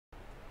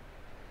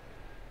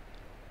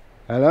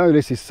Hello,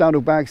 this is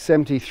Saddlebag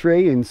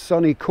 73 in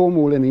sunny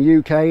Cornwall in the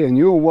UK, and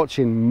you're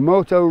watching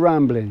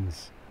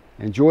Motoramblings.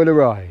 Enjoy the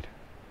ride.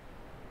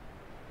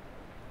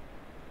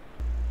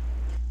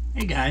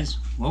 Hey guys,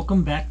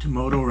 welcome back to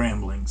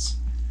Motoramblings.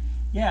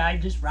 Yeah, I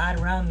just ride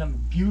around the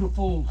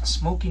beautiful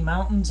Smoky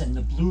Mountains and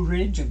the Blue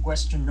Ridge of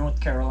western North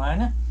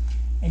Carolina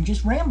and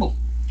just ramble.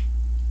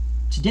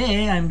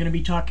 Today I'm going to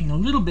be talking a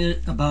little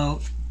bit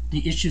about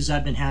the issues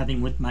I've been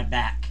having with my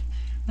back,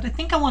 but I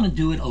think I want to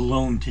do it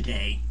alone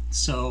today.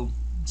 So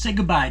say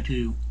goodbye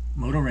to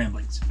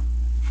Motoramblings.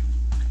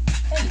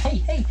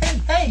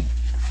 Hey.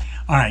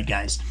 Alright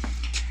guys.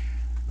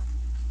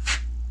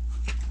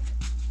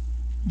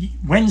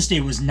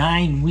 Wednesday was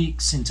 9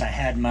 weeks since I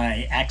had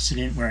my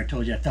accident where I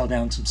told you I fell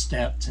down some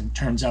steps, and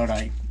turns out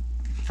I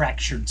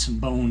fractured some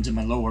bones in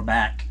my lower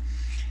back.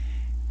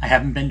 I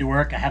haven't been to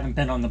work, I haven't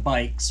been on the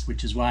bikes,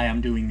 which is why I'm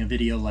doing a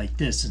video like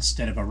this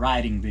instead of a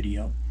riding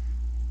video.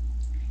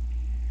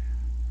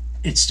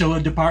 It's still a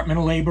Department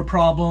of Labor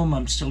problem.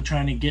 I'm still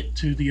trying to get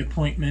to the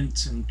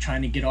appointments and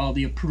trying to get all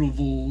the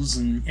approvals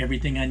and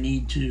everything I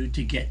need to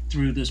get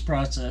through this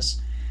process.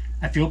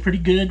 I feel pretty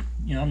good.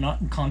 You know, I'm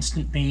not in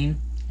constant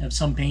pain. I have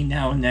some pain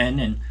now and then,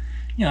 and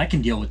you know, I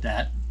can deal with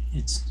that.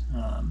 It's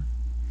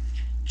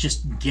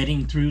just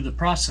getting through the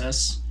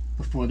process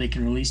before they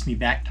can release me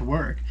back to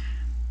work.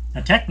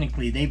 Now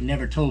technically they've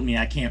never told me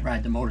I can't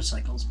ride the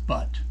motorcycles,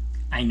 but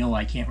I know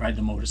I can't ride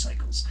the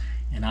motorcycles,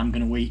 and I'm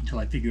gonna wait until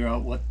I figure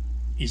out what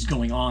is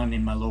going on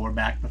in my lower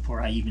back before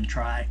I even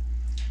try.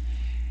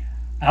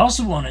 I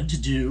also wanted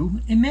to do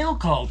a mail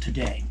call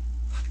today.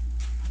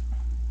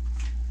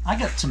 I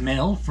got some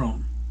mail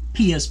from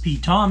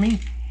PSP Tommy,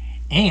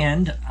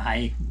 and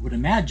I would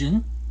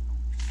imagine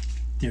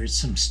there's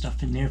some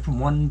stuff in there from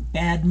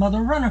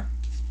Onebadmotherrunner.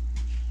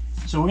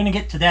 So we're going to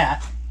get to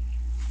that.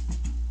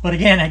 But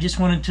again, I just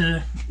wanted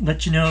to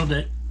let you know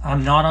that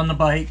I'm not on the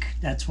bike.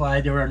 That's why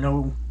there are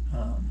no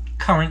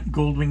current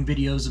Goldwing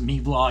videos of me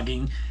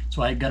vlogging. That's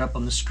why I've got up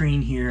on the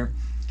screen here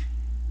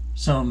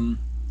some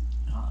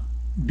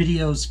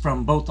videos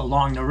from both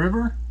along the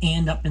river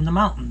and up in the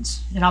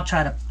mountains. And I'll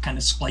try to kind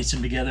of splice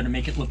them together to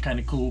make it look kind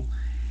of cool.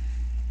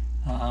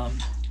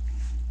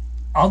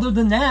 Other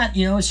than that,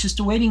 you know, it's just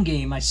a waiting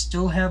game. I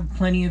still have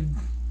plenty of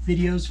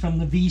videos from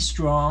the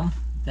VStrom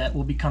that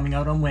will be coming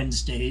out on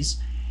Wednesdays.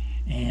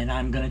 And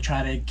I'm going to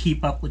try to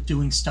keep up with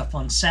doing stuff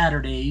on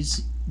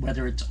Saturdays,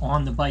 whether it's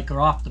on the bike or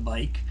off the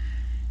bike.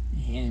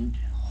 And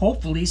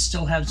hopefully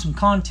still have some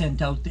content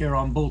out there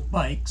on both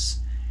bikes.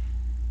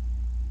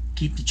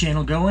 Keep the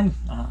channel going.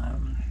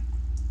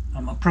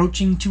 I'm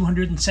approaching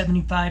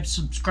 275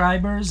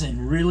 subscribers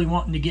and really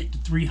wanting to get to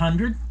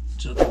 300.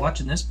 So if you're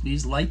watching this,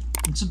 please like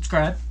and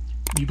subscribe.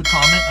 Leave a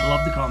comment. I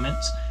love the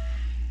comments.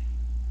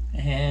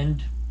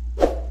 And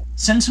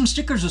send some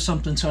stickers or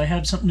something so I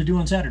have something to do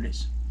on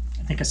Saturdays.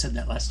 I think I said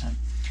that last time.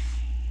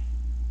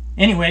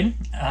 Anyway,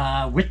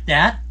 with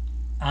that,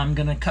 I'm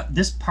going to cut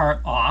this part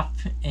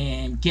off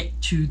and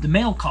get to the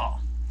mail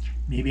call.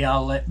 Maybe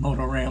I'll let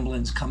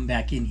Motoramblings come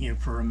back in here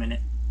for a minute.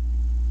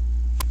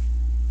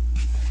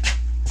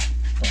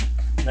 Well,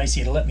 nice of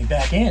you to let me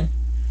back in.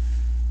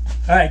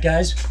 Alright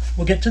guys,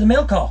 we'll get to the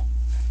mail call.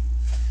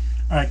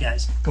 Alright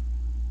guys,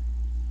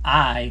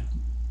 I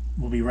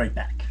will be right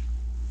back.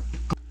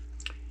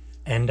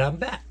 And I'm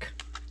back.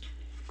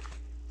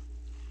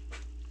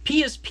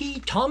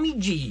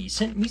 PSPTommyG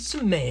sent me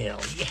some mail.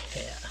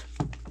 Yeah.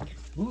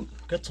 Ooh,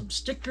 got some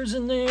stickers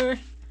in there.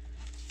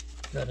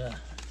 Got a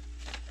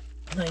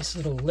nice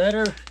little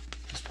letter.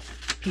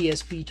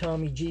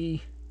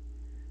 PSPTommyG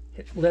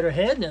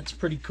letterhead. That's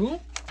pretty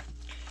cool.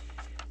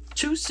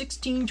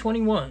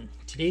 2/16/21.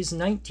 Today's the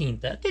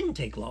 19th. That didn't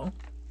take long.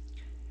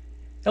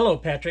 Hello,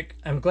 Patrick.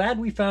 I'm glad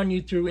we found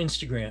you through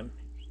Instagram.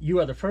 You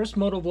are the first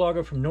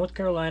motovlogger from North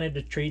Carolina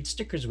to trade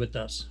stickers with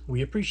us.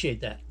 We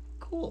appreciate that.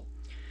 Cool.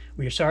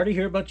 We are sorry to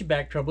hear about your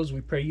back troubles. We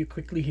pray you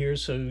quickly heal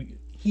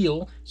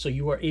so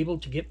you are able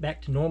to get back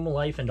to normal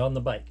life and on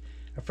the bike.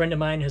 A friend of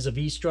mine has a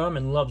VStrom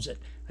and loves it.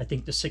 I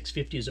think the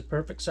 650 is a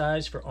perfect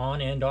size for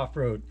on and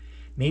off-road.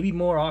 Maybe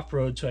more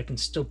off-road so I can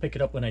still pick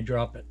it up when I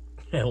drop it.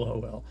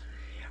 LOL.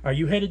 Are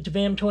you headed to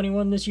VAM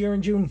 21 this year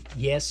in June?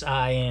 Yes,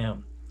 I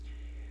am.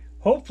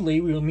 Hopefully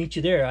we will meet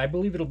you there. I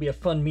believe it'll be a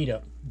fun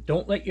meetup.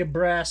 Don't let your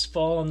brass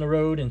fall on the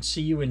road, and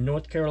see you in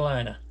North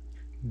Carolina.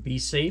 Be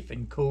safe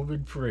and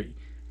COVID-free.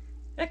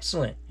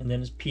 Excellent. And then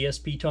it's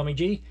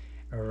PSPTommyG,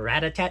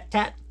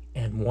 Rat-a-tat-tat,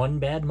 and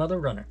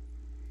Onebadmotherrunner.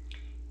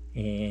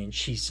 And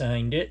she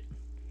signed it,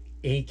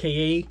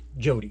 aka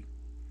Jody.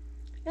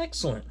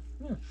 Excellent.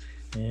 Yeah.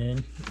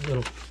 And a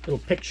little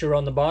picture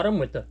on the bottom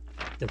with the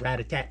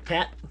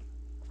rat-a-tat-tat.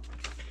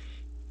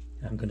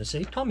 I'm going to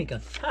say Tommy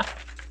gun. Ha!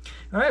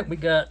 All right, we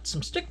got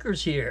some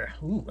stickers here.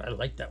 Ooh, I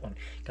like that one.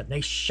 Got a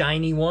nice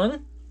shiny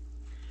one.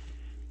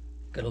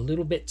 Got a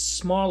little bit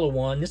smaller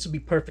one. This will be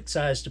perfect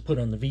size to put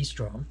on the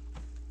VStrom.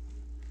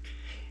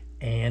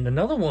 And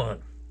another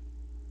one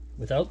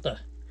without the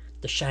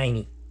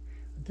shiny.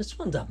 This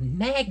one's a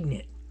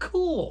magnet.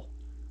 Cool.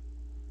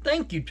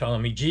 Thank you,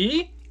 Tommy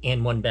G.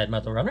 And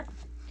Onebadmotherrunner.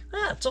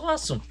 That's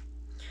awesome.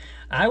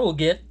 I will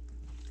get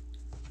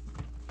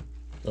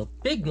The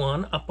big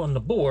one up on the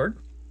board.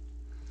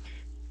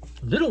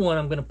 The little one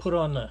I'm going to put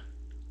on the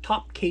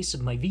top case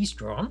of my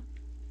VStrom.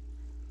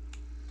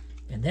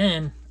 And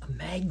then a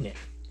magnet.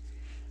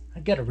 I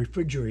got a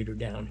refrigerator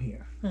down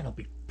here. That'll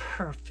be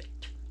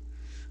perfect.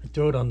 I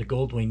throw it on the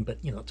Goldwing, but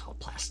you know, it's all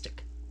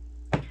plastic.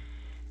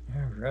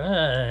 All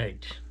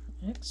right.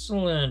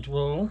 Excellent.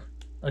 Well,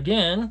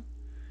 again,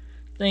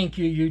 thank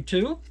you, you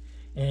two.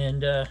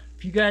 And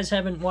if you guys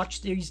haven't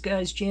watched these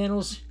guys'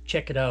 channels,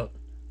 check it out.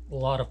 A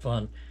lot of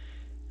fun.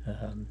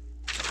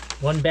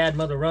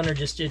 Onebadmotherrunner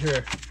just did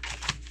her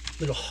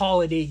little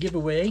holiday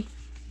giveaway,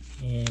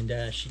 and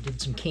she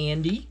did some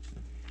candy.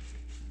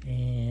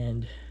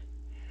 And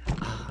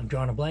I'm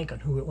drawing a blank on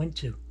who it went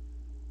to.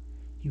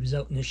 He was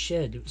out in the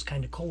shed. It was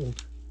kind of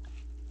cold.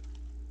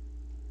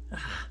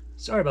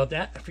 Sorry about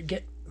that. I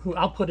forget who.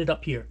 I'll put it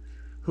up here.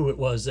 Who it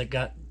was that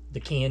got the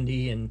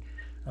candy and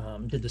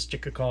did the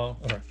sticker call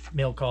or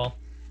mail call.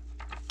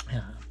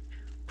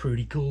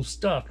 Pretty cool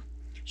stuff.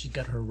 She's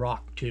got her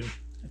rock too.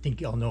 I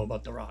think y'all know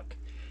about the rock.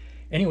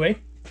 Anyway,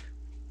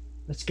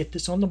 let's get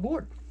this on the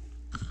board.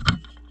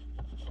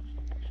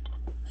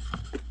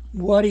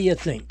 What do you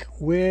think?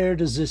 Where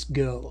does this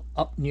go?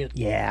 Up near...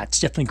 Yeah, it's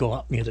definitely going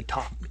up near the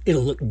top.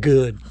 It'll look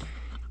good.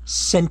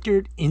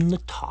 Centered in the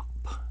top.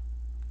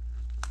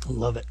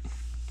 Love it.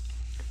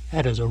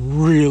 That is a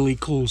really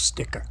cool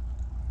sticker.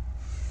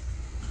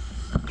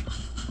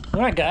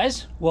 Alright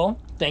guys, well,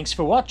 thanks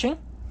for watching.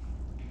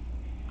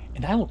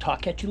 And I will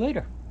talk at you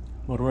later.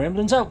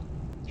 Motoramblings out.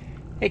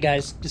 Hey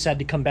guys, decided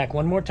to come back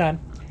one more time.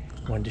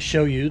 Wanted to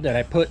show you that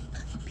I put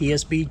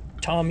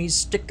PSPTommy's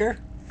sticker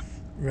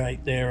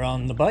right there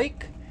on the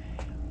bike,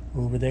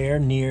 over there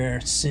near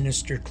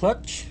Sinister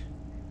Clutch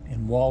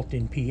in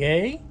Walton,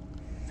 PA.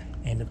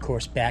 And of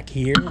course back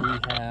here we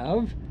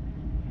have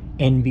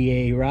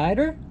NBA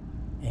Rider,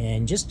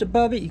 and just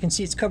above it you can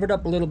see it's covered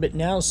up a little bit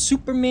now,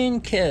 Superman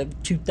Kev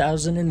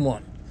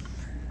 2001.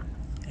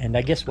 And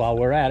I guess while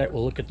we're at it,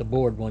 we'll look at the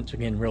board once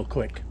again real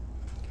quick.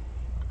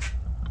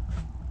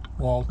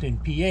 Walton,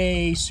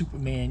 PA,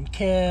 Superman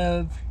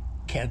Kev,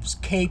 Kev's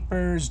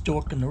Capers,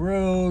 Dork in the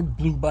Road,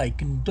 Blue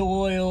Bike and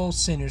Doyle,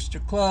 Sinister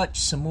Clutch,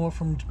 some more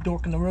from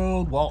Dork in the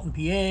Road, Walton,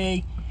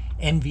 PA,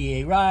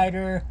 NVA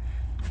Rider,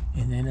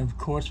 and then of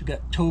course we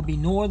got Toby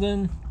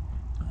Northern,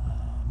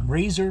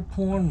 Razor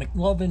Porn,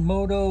 McLovin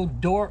Moto,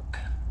 Dork,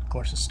 of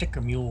course a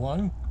sticker mule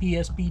one,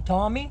 PSP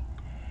Tommy,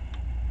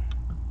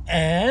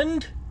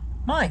 and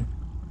mine.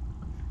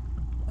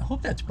 I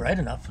hope that's bright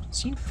enough. It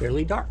seemed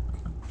fairly dark.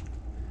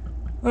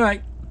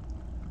 Alright.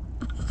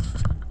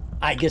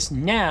 I guess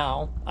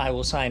now I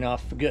will sign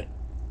off for good.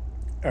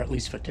 Or at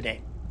least for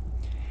today.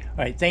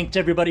 Alright, thanks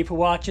everybody for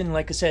watching.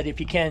 Like I said, if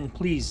you can,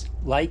 please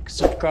like,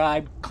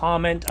 subscribe,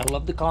 comment. I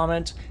love the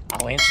comments.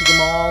 I'll answer them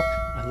all.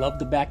 I love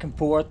the back and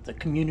forth. The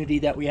community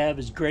that we have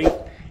is great.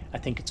 I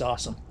think it's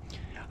awesome.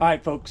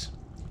 Alright folks,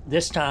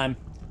 this time,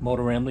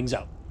 Motoramblings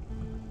out.